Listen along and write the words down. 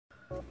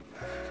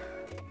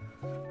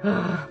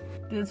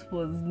This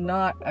was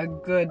not a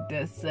good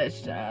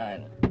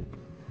decision.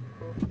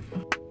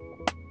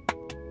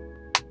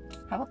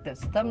 How about this?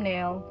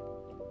 Thumbnail.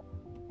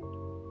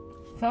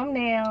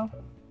 Thumbnail.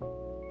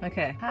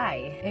 Okay.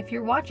 Hi. If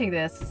you're watching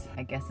this,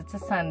 I guess it's a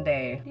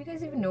Sunday. Do you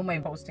guys even know my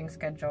posting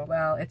schedule?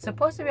 Well, it's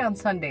supposed to be on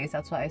Sundays.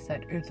 That's why I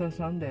said it's a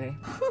Sunday.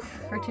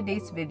 For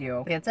today's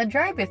video, it's a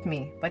drive with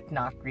me, but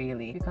not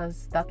really,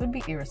 because that would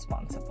be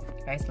irresponsible.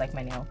 You guys like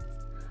my nail?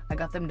 I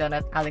got them done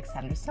at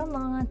Alexander's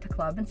Salon,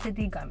 Tacloban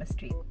City, Gama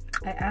Street.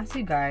 I asked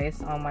you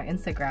guys on my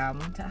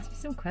Instagram to ask me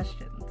some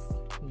questions.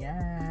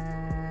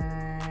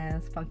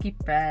 Yes, funky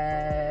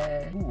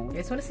fresh. Ooh, you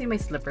guys want to see my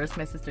slippers?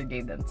 My sister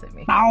gave them to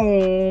me.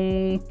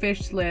 Bow,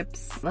 fish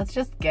slips. Let's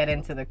just get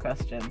into the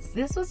questions.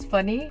 This was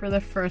funny for the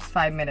first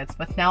 5 minutes,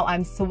 but now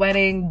I'm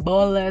sweating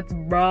bullets,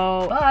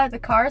 bro. But the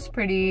car is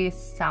pretty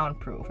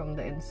soundproof from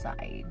the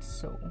inside,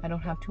 so I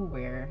don't have to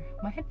wear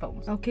my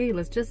headphones. Okay,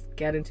 let's just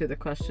get into the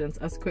questions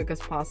as quick as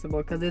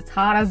possible because it's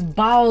hot as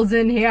balls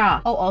in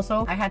here. Oh,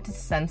 also, I had to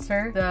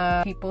censor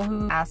the people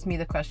who asked me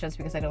the questions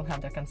because I don't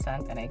have their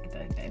consent and I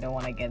don't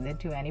want to get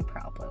into any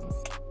problems.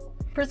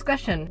 First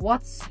question,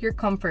 what's your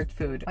comfort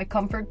food? My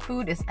comfort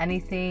food is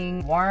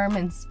anything warm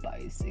and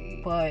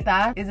spicy, but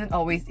that isn't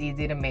always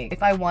easy to make.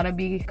 If I want to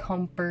be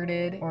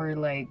comforted, or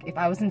like if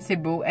I was in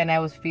Cebu and I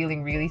was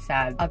feeling really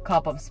sad, a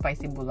cup of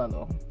spicy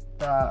bulalo,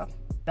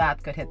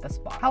 that could hit the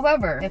spot.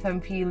 However, if I'm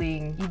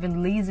feeling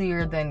even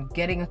lazier than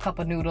getting a cup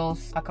of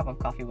noodles, a cup of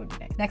coffee would be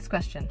next. Next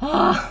question.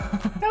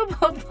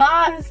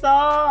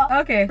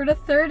 Okay, for the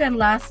third and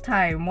last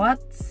time,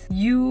 what's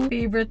your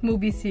favorite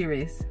movie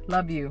series?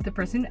 Love you. The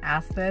person who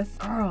asked this,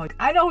 girl,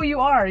 I know who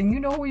you are and you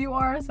know who you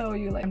are, so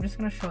you like, I'm just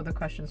gonna show the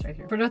questions right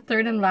here. For the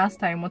third and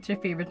last time, what's your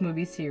favorite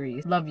movie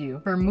series? Love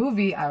you. For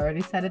movie, I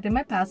already said it in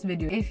my past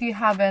video. If you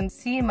haven't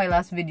seen my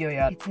last video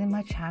yet, it's in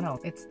my channel.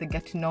 It's the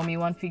Get to Know Me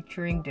one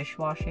featuring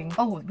dishwashing.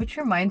 Oh, which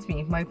reminds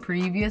me, my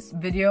previous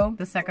video,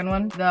 the second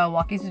one, the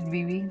Walkies with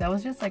Vivi, that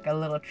was just like a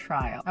little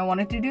trial. I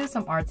wanted to do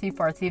some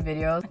artsy-fartsy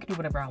videos. I can do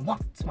whatever I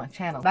want. It's my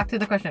channel. Back to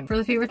the question. For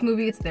the favorite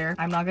movie, it's there.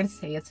 I'm not gonna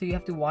say it, so you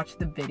have to watch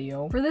the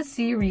video. For the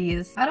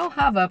series, I don't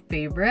have a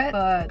favorite,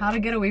 but How to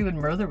Get Away with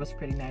Murder was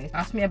pretty nice.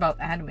 Ask me about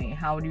anime.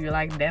 How do you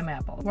like them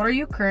apples? What are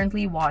you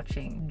currently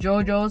watching?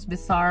 JoJo's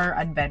Bizarre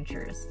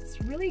Adventures. It's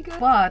really good,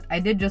 but I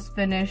did just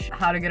finish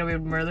How to Get Away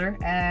with Murder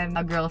and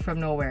A Girl from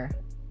Nowhere.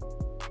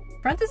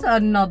 Friends is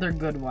another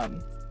good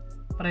one,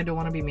 but I don't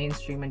want to be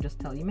mainstream and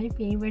just tell you my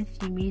favorite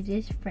series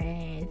is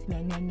Friends.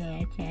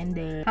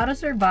 How to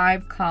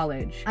survive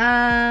college.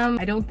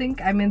 I don't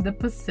think I'm in the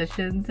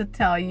position to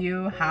tell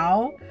you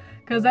how,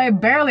 because I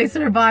barely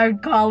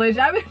survived college.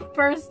 I'm in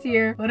first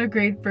year. What a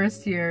great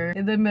first year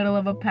in the middle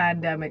of a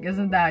pandemic.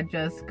 Isn't that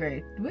just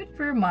great? Which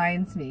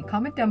reminds me,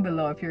 comment down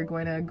below if you're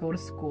going to go to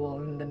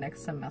school in the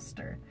next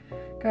semester.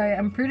 Okay,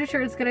 I'm pretty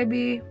sure it's gonna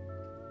be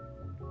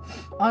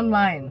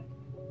online.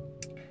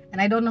 And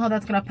I don't know how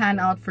that's gonna pan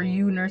out for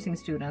you nursing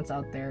students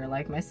out there,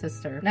 like my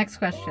sister. Next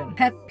question.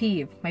 Pet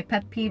peeve. My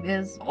pet peeve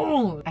is,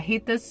 oh, I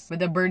hate this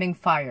with a burning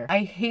fire.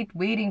 I hate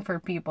waiting for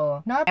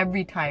people. Not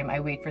every time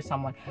I wait for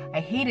someone. I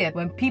hate it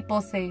when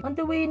people say, on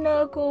the way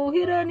na ako,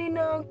 hirani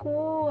na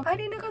ako,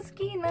 hari na ka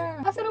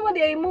skina. Asa naman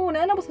di ay mo,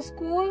 na ba sa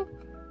school?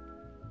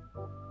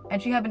 And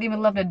she haven't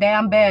even left the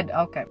damn bed.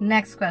 Okay.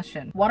 Next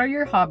question. What are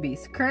your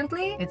hobbies?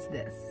 Currently, it's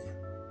this.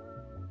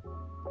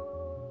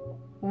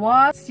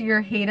 What's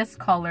your hatest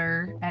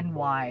color and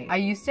why? I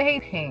used to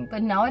hate pink,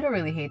 but now I don't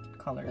really hate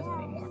colors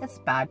anymore. It's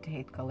bad to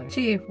hate colors.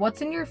 Chief, what's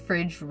in your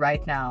fridge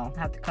right now? I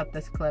have to cut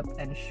this clip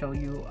and show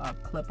you a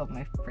clip of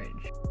my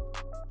fridge.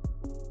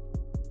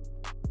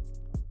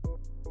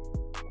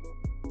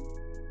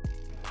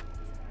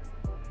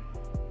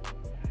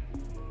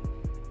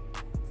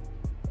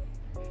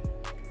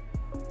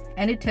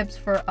 Any tips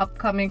for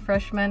upcoming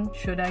freshmen?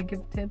 Should I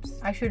give tips?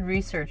 I should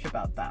research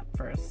about that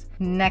first.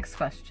 Next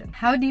question.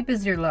 How deep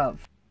is your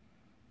love?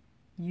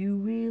 You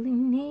really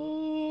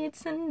need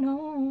to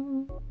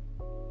know.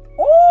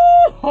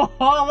 Oh,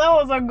 that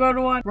was a good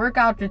one.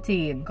 Workout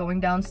routine. Going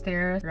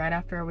downstairs right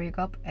after I wake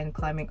up and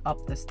climbing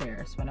up the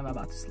stairs when I'm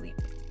about to sleep.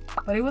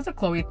 But it was a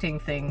Chloe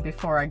Ting thing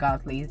before I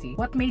got lazy.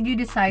 What made you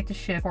decide to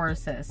shift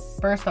courses?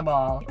 First of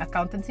all,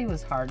 accountancy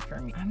was hard for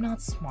me. I'm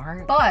not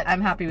smart, but I'm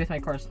happy with my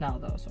course now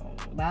though, so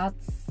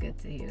that's good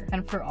to hear.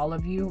 And for all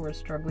of you who are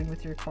struggling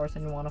with your course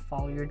and you want to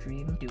follow your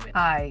dream, do it.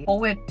 I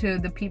owe it to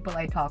the people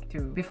I talked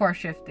to before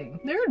shifting.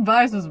 Their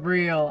advice was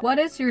real. What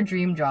is your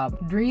dream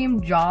job?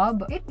 Dream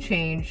job? It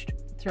changed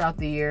throughout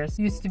the years.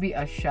 Used to be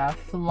a chef,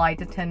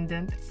 flight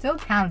attendant. Still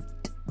can't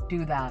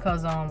do that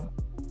because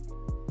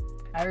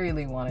I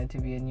really wanted to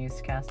be a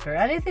newscaster,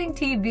 anything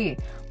TV,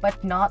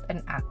 but not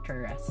an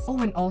actress. Oh,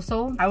 and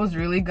also, I was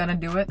really gonna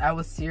do it. I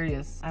was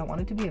serious. I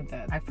wanted to be a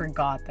vet. I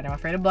forgot that I'm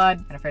afraid of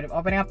blood and afraid of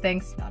opening up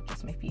things, not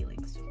just my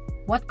feelings.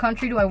 What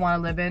country do I want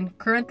to live in?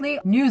 Currently,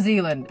 New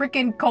Zealand.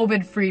 Freaking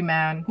COVID-free,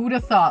 man. Who'd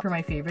have thought? For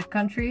my favorite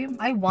country,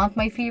 I want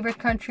my favorite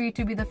country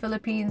to be the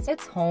Philippines.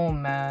 It's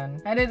home,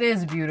 man. And it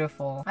is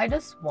beautiful. I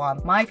just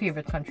want my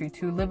favorite country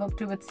to live up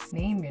to its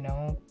name, you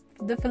know?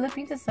 The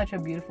Philippines is such a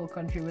beautiful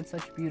country with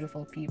such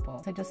beautiful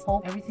people. I just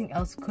hope everything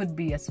else could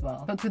be as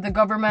well. So to the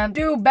government,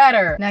 do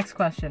better! Next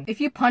question.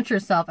 If you punch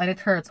yourself and it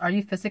hurts, are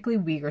you physically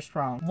weak or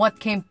strong? What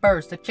came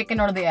first, the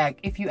chicken or the egg?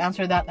 If you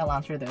answer that, I'll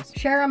answer this.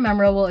 Share a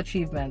memorable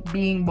achievement.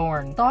 Being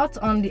born. Thoughts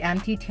on the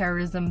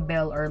anti-terrorism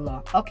bill or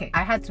law? Okay,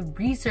 I had to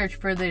research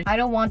further. I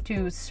don't want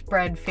to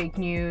spread fake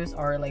news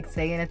or like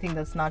say anything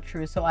that's not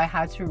true, so I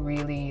had to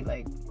really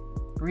like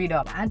read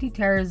up. The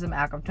Anti-Terrorism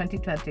Act of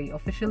 2020,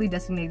 officially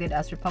designated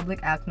as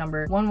Republic Act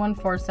number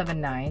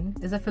 11479,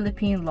 is a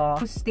Philippine law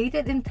whose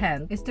stated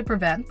intent is to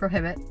prevent,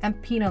 prohibit,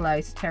 and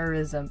penalize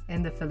terrorism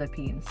in the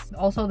Philippines.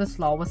 Also, this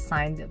law was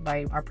signed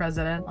by our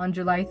president on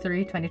July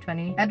 3,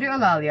 2020. Edri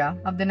Olalia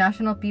of the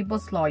National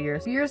People's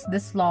Lawyers fears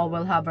this law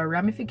will have a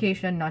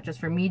ramification not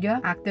just for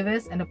media,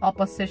 activists, and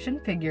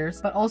opposition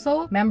figures, but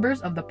also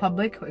members of the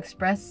public who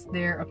express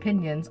their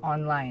opinions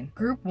online.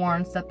 Group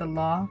warns that the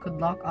law could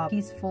lock up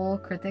peaceful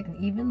critics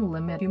and even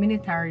limit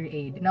humanitarian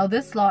aid. Now,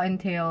 this law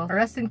entails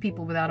arresting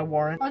people without a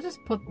warrant. I'll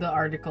just put the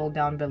article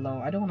down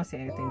below. I don't want to say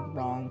anything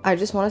wrong. I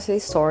just want to say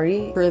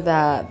sorry for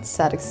that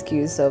sad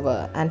excuse of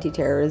a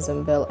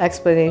anti-terrorism bill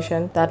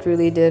explanation. That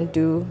really didn't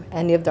do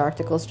any of the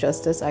articles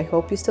justice. I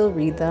hope you still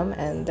read them,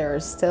 and there are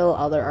still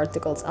other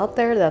articles out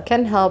there that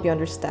can help you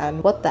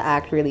understand what the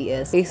act really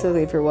is.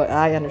 Basically, for what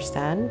I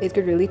understand, it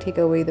could really take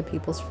away the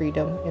people's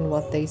freedom in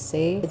what they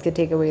say. It could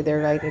take away their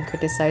right in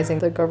criticizing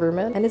the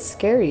government, and it's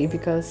scary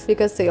because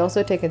they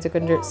also take into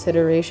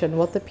consideration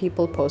what the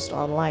people post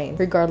online,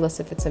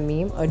 regardless if it's a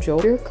meme, a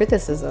joke, or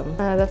criticism.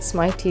 That's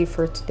my tea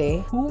for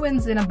today. Who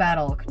wins in a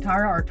battle,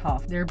 Katara or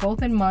Toph? They're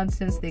both in mud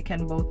since they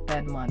can both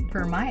bend mud.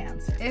 For my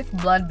answer, if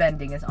blood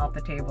bending is off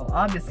the table,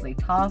 obviously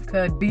Toph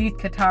could beat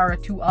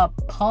Katara to a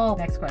pulp.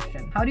 Next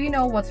question. How do you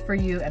know what's for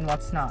you and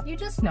what's not? You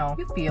just know.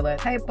 You feel it.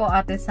 Hi po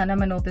ate, sana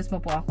manotice mo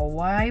po ako.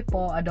 Why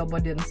po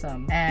adobo dim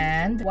sum?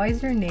 And why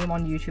is your name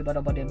on YouTube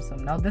adobo dim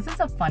sum? Now, this is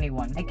a funny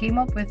one. I came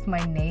up with my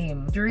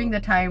name during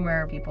the time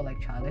where people like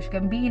Childish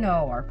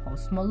Gambino or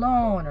Post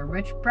Malone or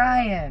Rich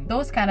Brian,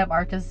 those kind of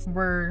artists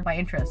were my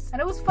interest. And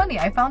it was funny.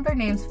 I found their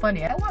names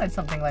funny. I wanted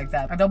something like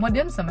that. Adobo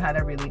dim sum had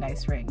a really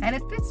nice ring. And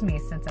it fits me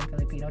since I'm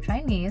Filipino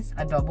Chinese.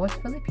 Adobo is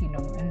Filipino.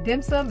 And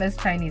dim sum is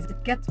Chinese.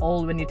 It gets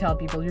old when you tell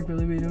people you're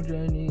Filipino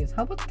Chinese.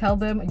 How about tell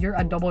them you're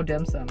adobo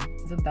dim sum?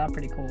 Isn't that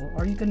pretty cool?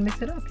 Or you can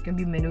mix it up. You can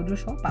be menudo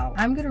siopaw.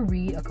 I'm gonna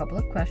read a couple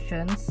of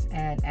questions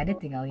and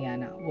editing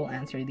Aliana will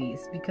answer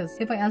these. Because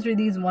if I answer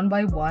these one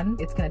by one,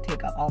 it's gonna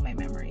take up all my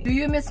memory. Do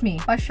you miss me?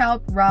 A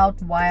shout route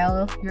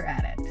while you're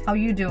at it. How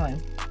you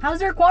doing?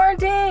 How's your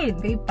quarantine?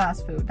 Vape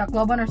fast food.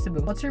 Tacloban or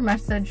Cebu? What's your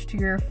message to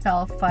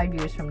yourself 5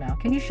 years from now?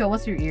 Can you show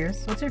us your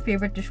ears? What's your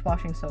favorite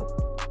dishwashing soap?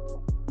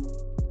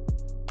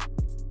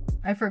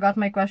 I forgot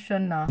my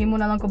question na. Himo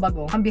na lang ko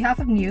bago. On behalf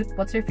of Newt,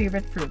 what's your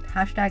favorite fruit?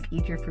 Hashtag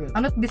eat your fruit.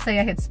 Ano't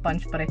Bisaya hit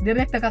sponge pare.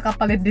 Direct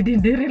nakakapalit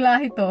didindiri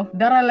lahito.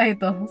 Dara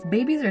lahito.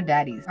 Babies or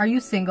daddies? Are you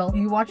single? Do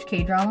you watch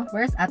K-drama?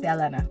 Where's Ate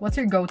Alana? What's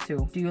your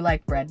go-to? Do you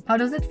like bread? How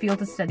does it feel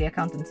to study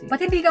accountancy?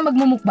 Ba't hindi ka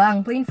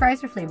magmumukbang? Plain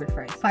fries or flavored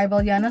fries? 5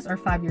 Alianas or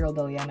 5-year-old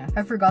Aliana?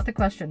 I forgot the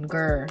question.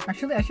 Grr.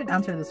 Actually, I should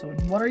answer this one.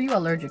 What are you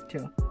allergic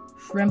to?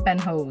 Shrimp and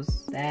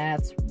hose.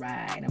 That's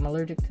right. I'm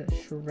allergic to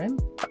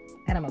shrimp.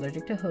 And I'm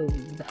allergic to hose.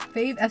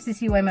 Fave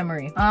FCCY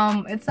memory.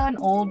 It's an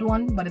old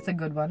one, but it's a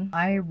good one.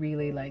 I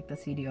really like the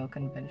CDO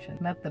convention.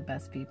 Met the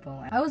best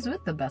people. I was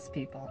with the best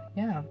people.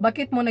 Yeah.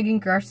 Bakit mo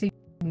naging crush si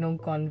nung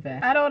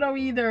convent? I don't know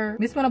either.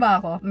 Miss mo na ba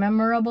ako?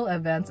 Memorable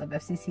events of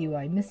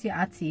FCCY. Miss ya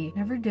Achi.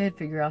 Never did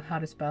figure out how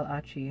to spell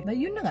Achi. But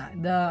yun na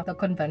nga, the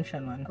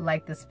convention one.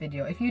 Like this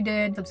video. If you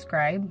did,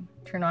 subscribe,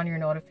 turn on your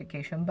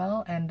notification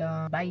bell, and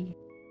bye.